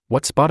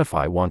What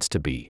Spotify wants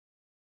to be.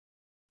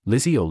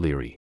 Lizzie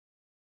O'Leary.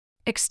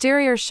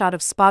 Exterior shot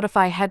of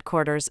Spotify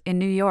headquarters in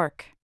New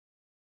York.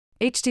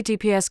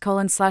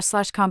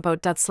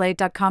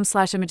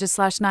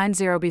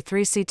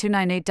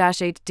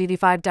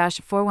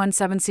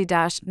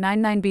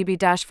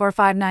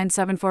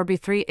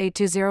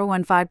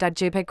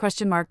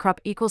 crop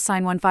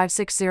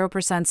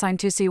 =$1560% sign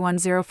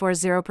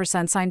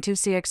 2c1040% sign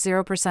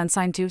 2cx0%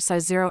 sign 2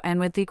 size 0 and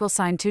width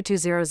 =sign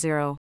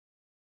 2200.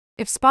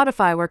 If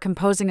Spotify were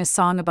composing a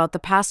song about the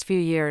past few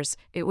years,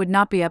 it would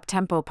not be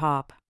up-tempo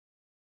pop.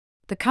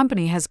 The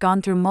company has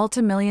gone through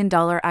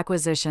multi-million-dollar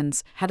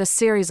acquisitions, had a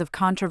series of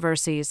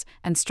controversies,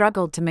 and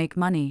struggled to make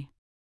money.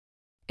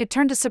 It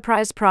turned a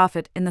surprise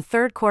profit in the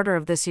third quarter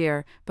of this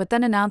year, but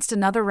then announced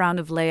another round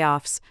of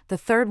layoffs, the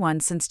third one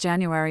since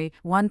January.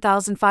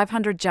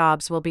 1,500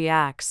 jobs will be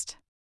axed.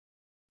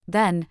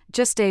 Then,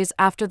 just days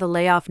after the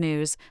layoff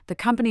news, the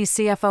company's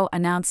CFO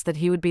announced that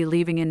he would be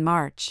leaving in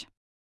March.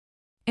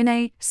 In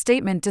a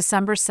statement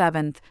December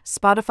 7,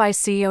 Spotify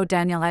CEO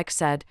Daniel Ek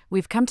said,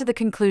 "We've come to the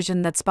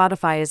conclusion that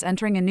Spotify is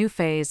entering a new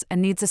phase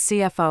and needs a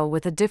CFO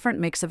with a different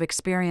mix of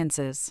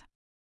experiences."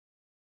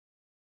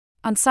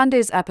 On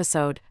Sunday's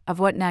episode of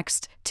What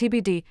Next,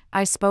 TBD,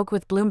 I spoke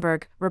with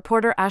Bloomberg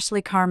reporter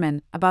Ashley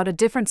Carman about a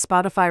different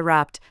Spotify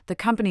wrapped, the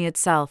company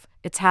itself,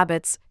 its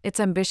habits, its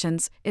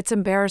ambitions, its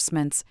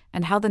embarrassments,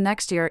 and how the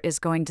next year is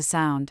going to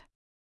sound.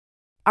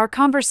 Our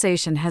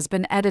conversation has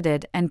been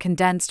edited and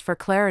condensed for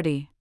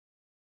clarity.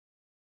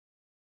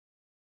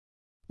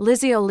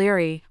 Lizzie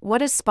O'Leary,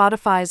 what is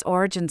Spotify's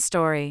origin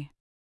story?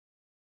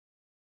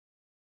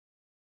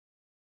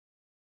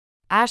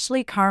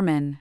 Ashley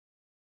Carman.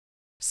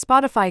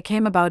 Spotify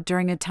came about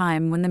during a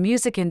time when the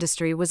music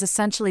industry was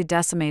essentially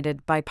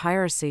decimated by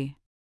piracy.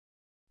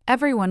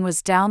 Everyone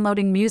was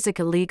downloading music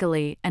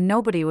illegally and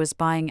nobody was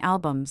buying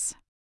albums.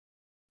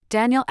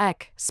 Daniel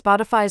Ek,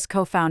 Spotify's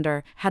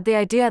co-founder, had the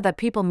idea that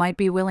people might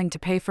be willing to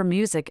pay for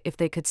music if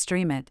they could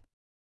stream it.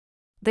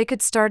 They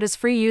could start as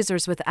free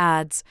users with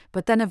ads,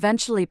 but then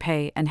eventually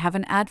pay and have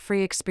an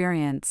ad-free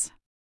experience.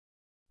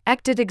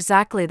 Ek did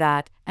exactly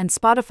that, and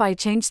Spotify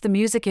changed the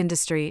music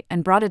industry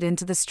and brought it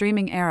into the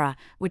streaming era,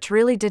 which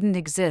really didn't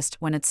exist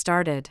when it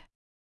started.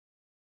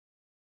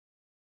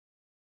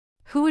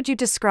 Who would you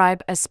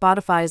describe as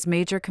Spotify's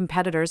major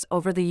competitors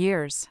over the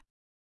years?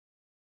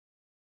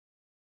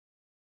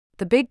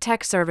 The big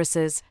tech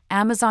services,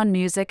 Amazon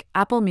Music,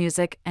 Apple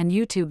Music, and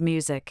YouTube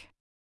Music.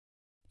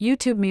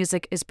 YouTube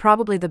Music is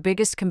probably the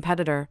biggest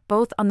competitor,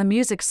 both on the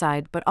music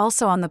side but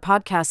also on the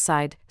podcast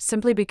side,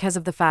 simply because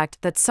of the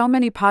fact that so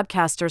many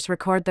podcasters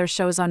record their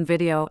shows on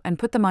video and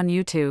put them on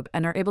YouTube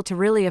and are able to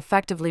really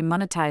effectively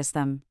monetize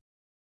them.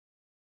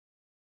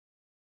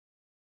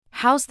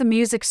 How's the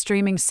music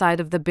streaming side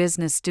of the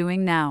business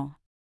doing now?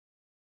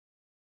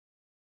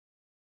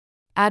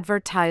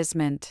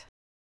 Advertisement.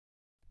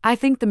 I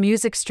think the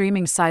music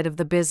streaming side of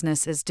the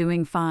business is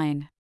doing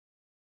fine.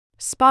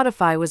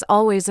 Spotify was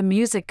always a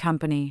music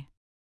company.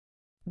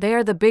 They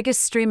are the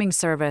biggest streaming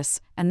service,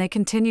 and they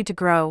continue to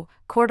grow,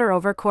 quarter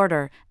over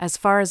quarter, as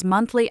far as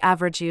monthly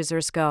average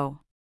users go.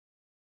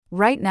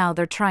 Right now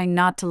they're trying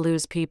not to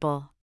lose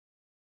people.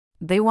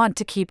 They want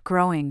to keep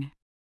growing.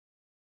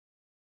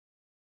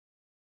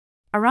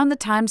 Around the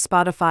time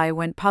Spotify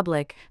went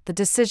public, the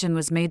decision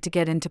was made to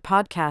get into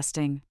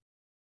podcasting.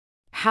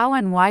 How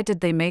and why did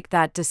they make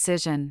that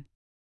decision?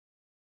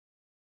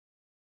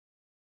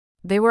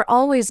 They were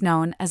always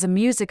known as a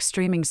music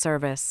streaming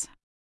service.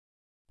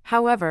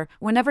 However,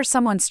 whenever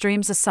someone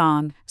streams a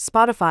song,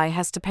 Spotify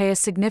has to pay a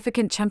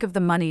significant chunk of the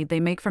money they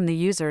make from the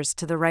users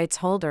to the rights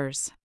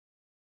holders.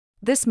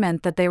 This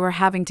meant that they were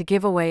having to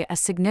give away a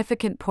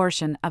significant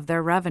portion of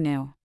their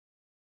revenue.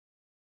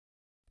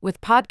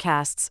 With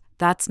podcasts,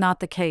 that's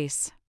not the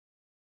case.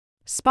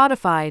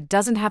 Spotify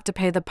doesn't have to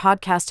pay the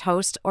podcast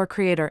host or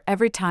creator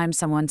every time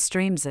someone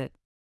streams it.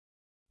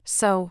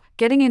 So,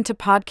 getting into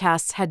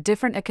podcasts had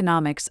different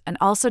economics and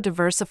also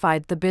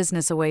diversified the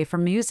business away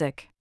from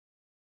music.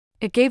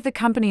 It gave the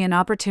company an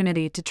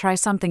opportunity to try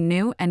something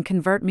new and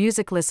convert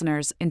music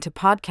listeners into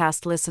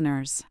podcast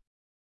listeners.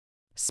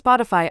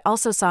 Spotify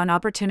also saw an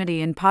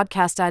opportunity in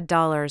podcast ad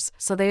dollars,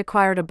 so they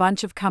acquired a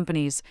bunch of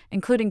companies,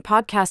 including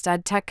podcast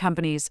ad tech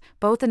companies,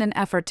 both in an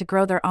effort to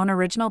grow their own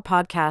original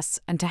podcasts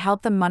and to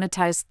help them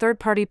monetize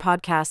third-party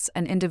podcasts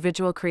and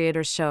individual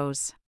creators'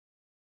 shows.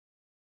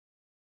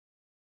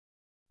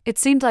 It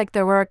seemed like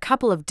there were a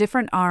couple of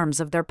different arms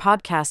of their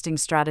podcasting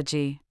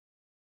strategy.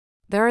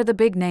 There are the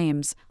big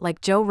names,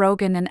 like Joe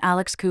Rogan and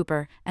Alex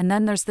Cooper, and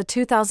then there's the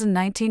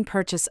 2019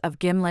 purchase of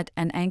Gimlet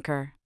and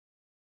Anchor.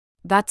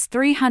 That's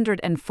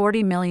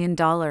 $340 million.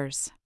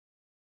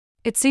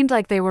 It seemed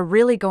like they were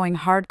really going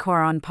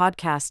hardcore on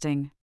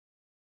podcasting.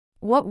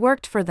 What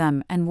worked for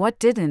them and what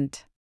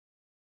didn't?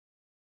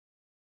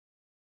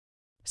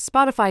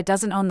 Spotify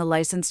doesn't own the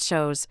licensed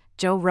shows,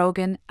 Joe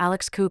Rogan,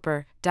 Alex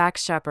Cooper,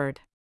 Dax Shepard.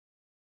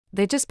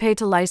 They just pay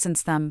to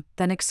license them,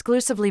 then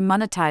exclusively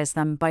monetize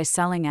them by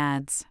selling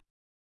ads.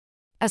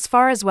 As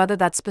far as whether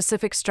that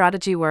specific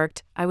strategy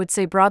worked, I would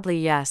say broadly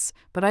yes,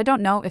 but I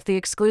don't know if the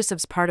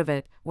exclusives part of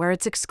it, where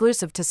it's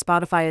exclusive to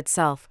Spotify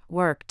itself,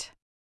 worked.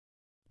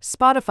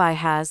 Spotify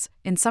has,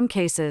 in some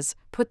cases,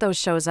 put those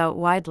shows out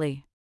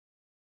widely.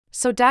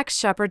 So Dax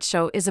Shepard's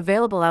show is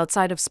available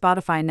outside of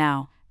Spotify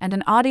now, and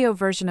an audio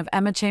version of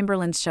Emma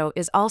Chamberlain's show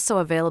is also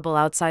available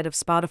outside of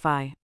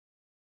Spotify.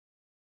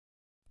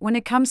 When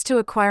it comes to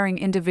acquiring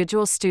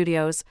individual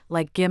studios,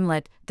 like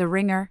Gimlet, The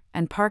Ringer,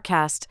 and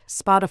Parcast,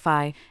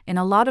 Spotify, in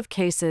a lot of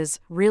cases,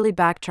 really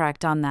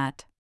backtracked on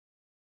that.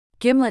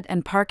 Gimlet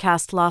and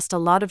Parcast lost a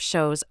lot of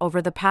shows over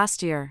the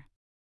past year.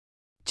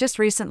 Just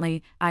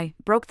recently, I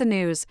broke the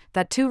news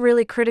that 2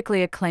 really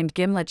critically acclaimed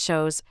Gimlet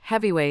shows,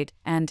 Heavyweight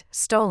and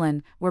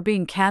Stolen, were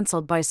being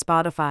cancelled by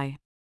Spotify.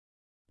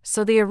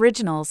 So the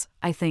originals,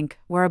 I think,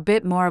 were a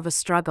bit more of a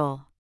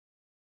struggle.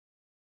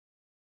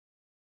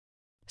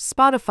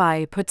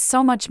 Spotify puts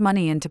so much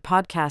money into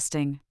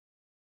podcasting.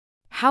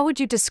 How would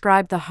you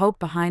describe the hope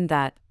behind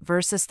that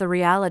versus the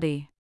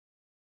reality?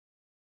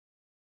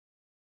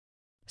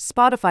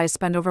 Spotify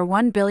spent over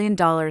 $1 billion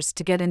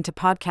to get into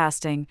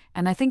podcasting,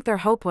 and I think their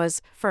hope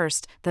was,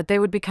 first, that they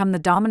would become the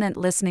dominant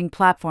listening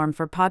platform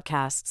for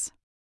podcasts.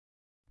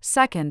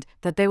 Second,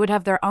 that they would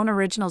have their own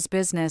originals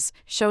business,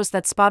 shows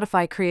that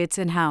Spotify creates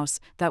in-house,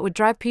 that would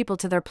drive people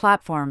to their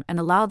platform and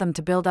allow them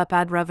to build up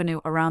ad revenue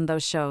around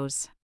those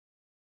shows.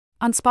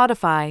 On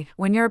Spotify,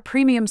 when you're a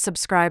premium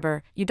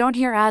subscriber, you don't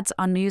hear ads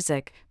on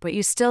music, but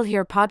you still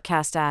hear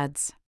podcast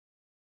ads.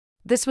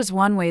 This was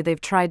one way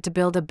they've tried to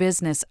build a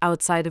business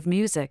outside of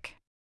music.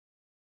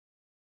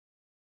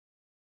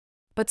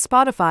 But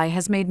Spotify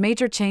has made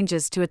major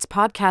changes to its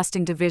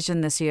podcasting division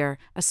this year,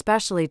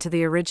 especially to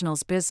the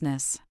originals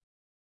business.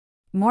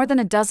 More than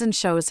a dozen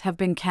shows have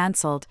been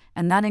cancelled,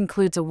 and that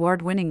includes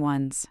award-winning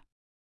ones.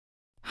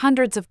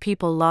 Hundreds of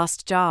people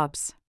lost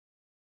jobs.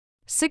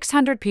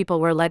 600 people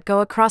were let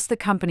go across the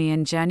company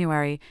in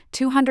January,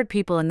 200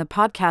 people in the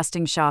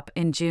podcasting shop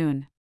in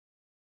June.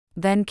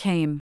 Then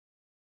came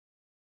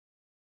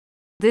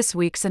this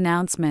week's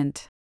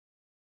announcement.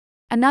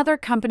 Another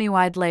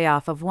company-wide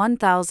layoff of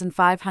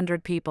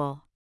 1,500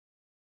 people.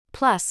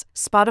 Plus,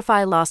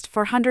 Spotify lost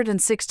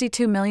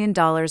 $462 million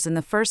in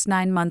the first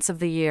 9 months of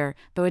the year,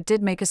 though it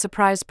did make a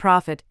surprise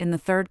profit in the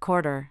third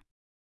quarter.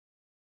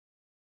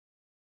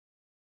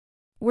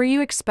 Were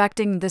you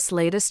expecting this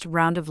latest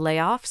round of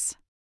layoffs?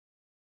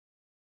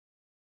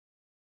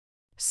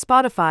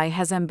 Spotify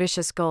has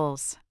ambitious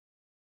goals.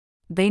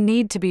 They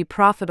need to be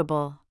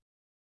profitable.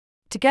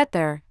 To get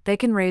there, they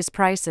can raise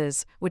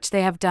prices, which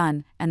they have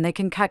done, and they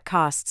can cut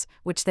costs,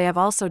 which they have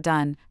also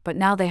done, but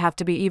now they have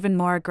to be even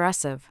more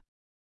aggressive.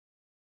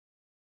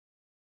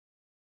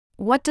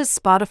 What does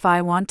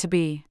Spotify want to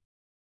be?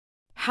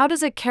 How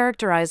does it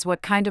characterize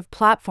what kind of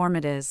platform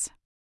it is?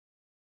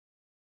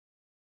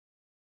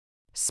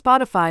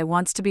 Spotify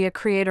wants to be a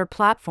creator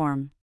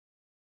platform.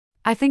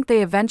 I think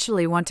they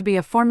eventually want to be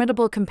a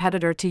formidable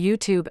competitor to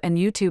YouTube and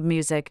YouTube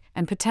Music,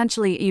 and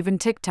potentially even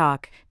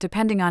TikTok,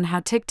 depending on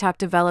how TikTok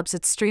develops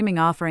its streaming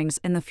offerings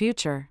in the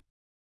future.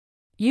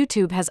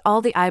 YouTube has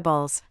all the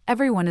eyeballs,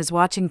 everyone is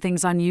watching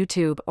things on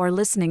YouTube or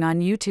listening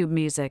on YouTube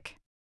Music.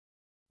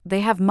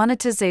 They have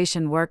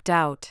monetization worked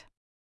out.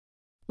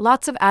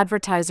 Lots of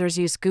advertisers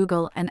use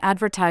Google and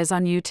advertise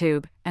on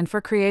YouTube, and for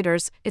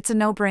creators, it's a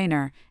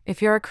no-brainer.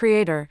 If you're a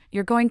creator,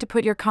 you're going to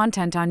put your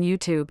content on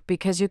YouTube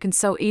because you can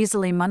so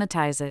easily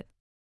monetize it.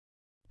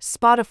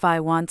 Spotify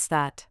wants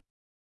that.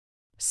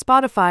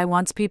 Spotify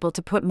wants people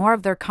to put more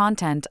of their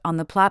content on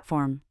the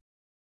platform.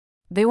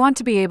 They want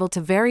to be able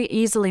to very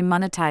easily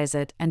monetize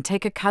it and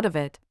take a cut of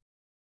it.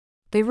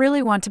 They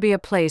really want to be a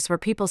place where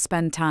people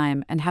spend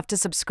time and have to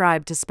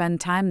subscribe to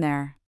spend time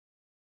there.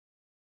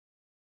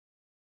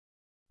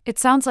 It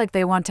sounds like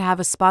they want to have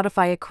a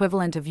Spotify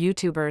equivalent of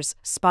YouTubers,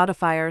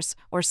 Spotifyers,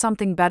 or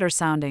something better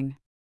sounding.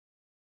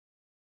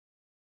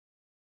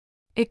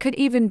 It could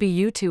even be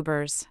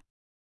YouTubers.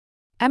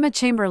 Emma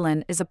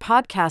Chamberlain is a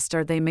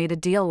podcaster they made a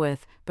deal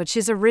with, but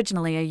she's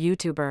originally a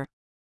YouTuber.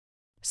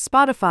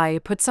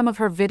 Spotify put some of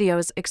her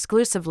videos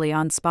exclusively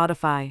on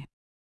Spotify.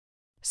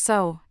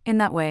 So, in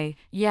that way,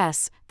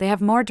 yes, they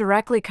have more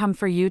directly come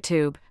for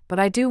YouTube, but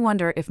I do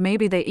wonder if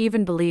maybe they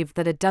even believe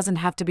that it doesn't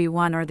have to be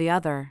one or the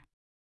other.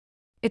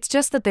 It's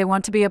just that they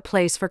want to be a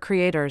place for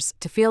creators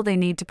to feel they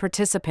need to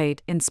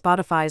participate in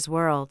Spotify's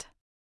world.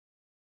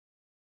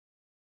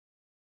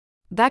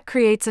 That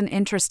creates an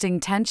interesting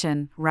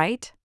tension,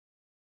 right?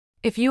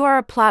 If you are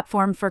a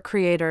platform for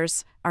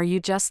creators, are you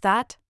just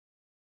that?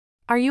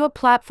 Are you a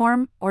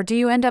platform, or do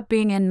you end up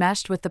being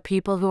enmeshed with the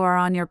people who are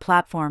on your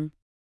platform?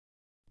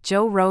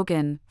 Joe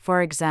Rogan,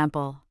 for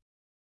example.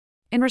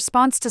 In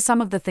response to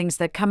some of the things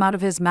that come out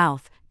of his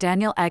mouth,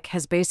 Daniel Ek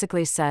has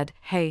basically said,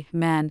 "Hey,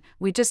 man,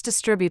 we just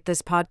distribute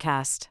this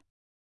podcast."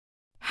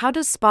 How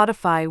does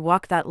Spotify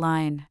walk that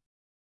line?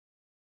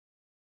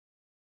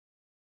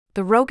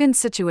 The Rogan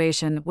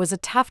situation was a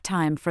tough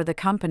time for the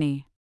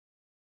company.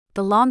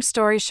 The long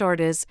story short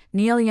is,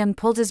 Neil Young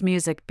pulled his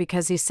music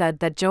because he said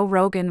that Joe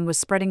Rogan was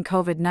spreading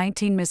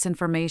COVID-19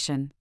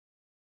 misinformation.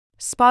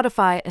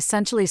 Spotify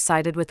essentially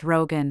sided with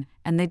Rogan,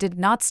 and they did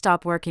not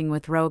stop working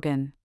with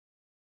Rogan.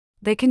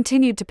 They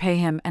continued to pay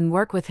him and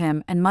work with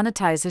him and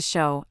monetize his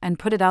show and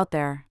put it out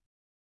there.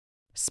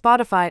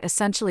 Spotify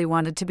essentially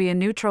wanted to be a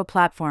neutral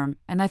platform,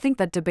 and I think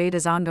that debate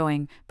is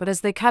ongoing, but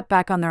as they cut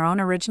back on their own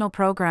original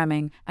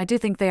programming, I do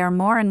think they are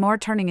more and more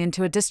turning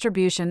into a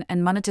distribution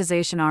and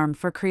monetization arm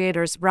for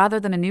creators rather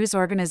than a news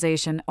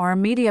organization or a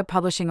media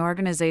publishing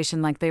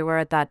organization like they were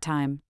at that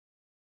time.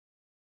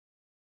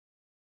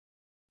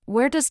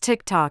 Where does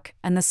TikTok,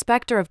 and the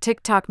specter of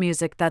TikTok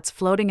music that's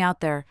floating out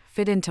there,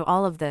 fit into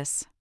all of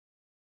this?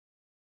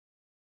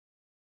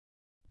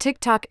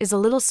 TikTok is a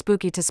little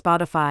spooky to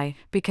Spotify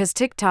because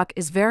TikTok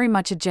is very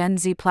much a Gen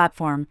Z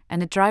platform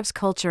and it drives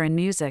culture in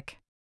music.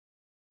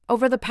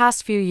 Over the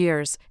past few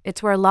years,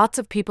 it's where lots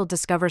of people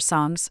discover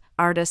songs,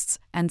 artists,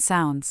 and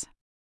sounds.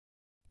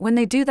 When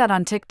they do that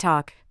on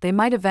TikTok, they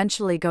might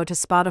eventually go to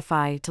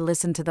Spotify to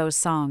listen to those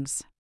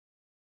songs.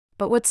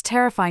 But what's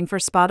terrifying for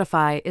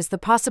Spotify is the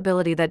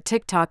possibility that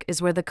TikTok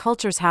is where the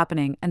culture's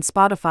happening and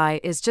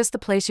Spotify is just the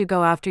place you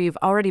go after you've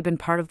already been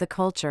part of the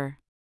culture.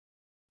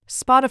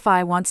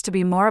 Spotify wants to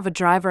be more of a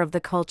driver of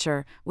the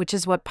culture, which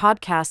is what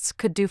podcasts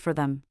could do for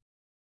them.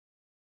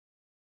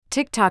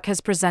 TikTok has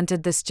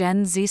presented this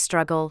Gen Z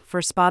struggle for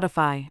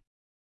Spotify.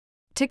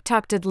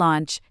 TikTok did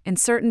launch, in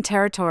certain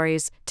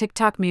territories,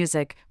 TikTok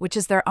Music, which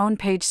is their own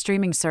paid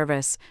streaming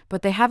service,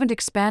 but they haven't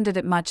expanded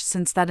it much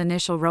since that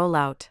initial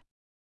rollout.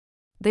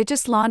 They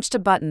just launched a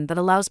button that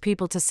allows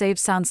people to save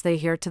sounds they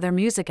hear to their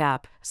music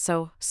app,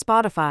 so,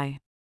 Spotify.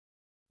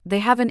 They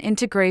have an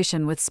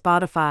integration with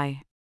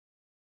Spotify.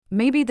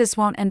 Maybe this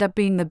won't end up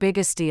being the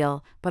biggest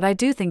deal, but I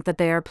do think that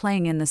they are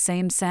playing in the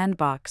same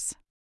sandbox.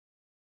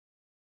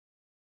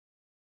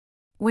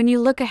 When you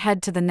look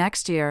ahead to the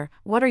next year,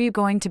 what are you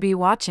going to be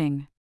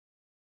watching?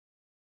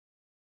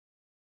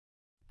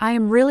 I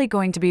am really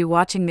going to be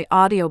watching the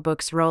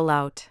audiobooks roll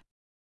out.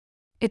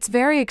 It's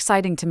very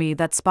exciting to me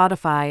that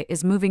Spotify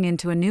is moving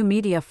into a new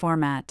media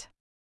format.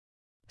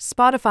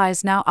 Spotify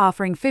is now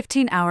offering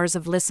 15 hours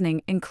of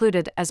listening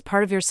included as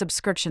part of your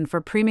subscription for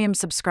premium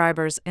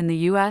subscribers in the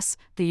US,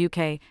 the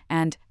UK,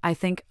 and, I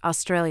think,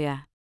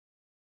 Australia.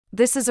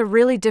 This is a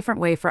really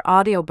different way for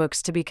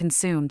audiobooks to be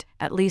consumed,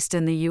 at least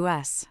in the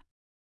US.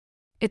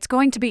 It's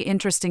going to be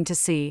interesting to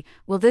see,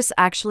 will this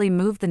actually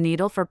move the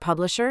needle for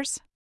publishers?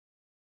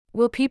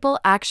 Will people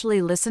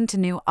actually listen to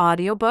new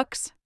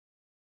audiobooks?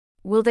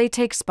 Will they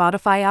take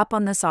Spotify up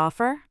on this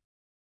offer?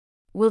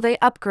 Will they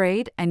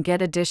upgrade and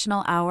get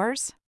additional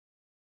hours?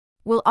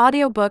 Will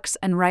audiobooks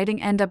and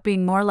writing end up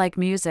being more like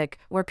music,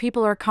 where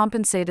people are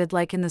compensated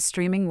like in the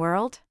streaming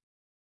world?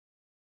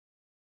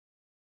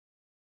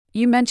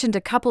 You mentioned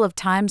a couple of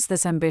times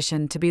this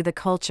ambition to be the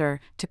culture,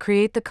 to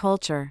create the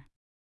culture.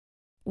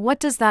 What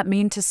does that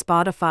mean to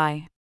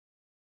Spotify?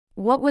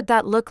 What would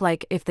that look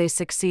like if they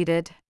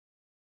succeeded?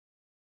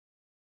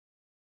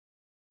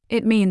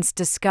 It means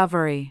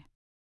discovery.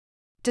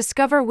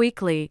 Discover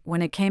Weekly,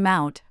 when it came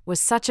out,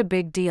 was such a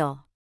big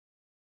deal.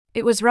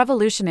 It was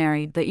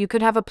revolutionary that you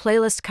could have a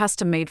playlist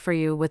custom made for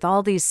you with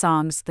all these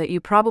songs that you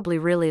probably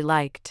really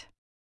liked.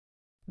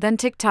 Then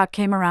TikTok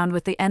came around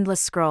with the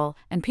endless scroll,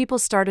 and people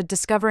started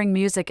discovering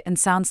music and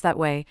sounds that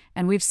way,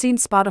 and we've seen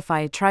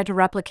Spotify try to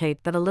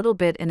replicate that a little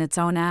bit in its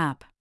own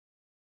app.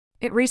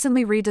 It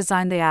recently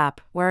redesigned the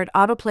app, where it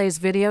autoplays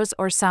videos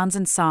or sounds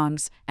and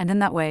songs, and in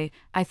that way,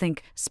 I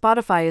think,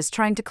 Spotify is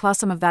trying to claw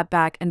some of that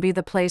back and be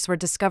the place where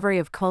discovery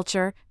of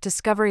culture,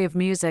 discovery of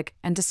music,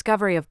 and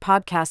discovery of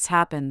podcasts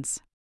happens.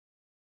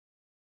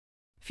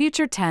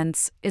 Future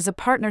Tense is a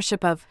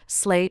partnership of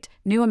Slate,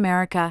 New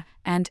America,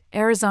 and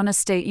Arizona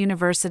State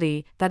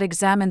University that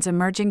examines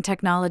emerging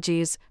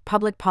technologies,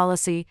 public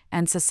policy,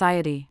 and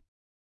society.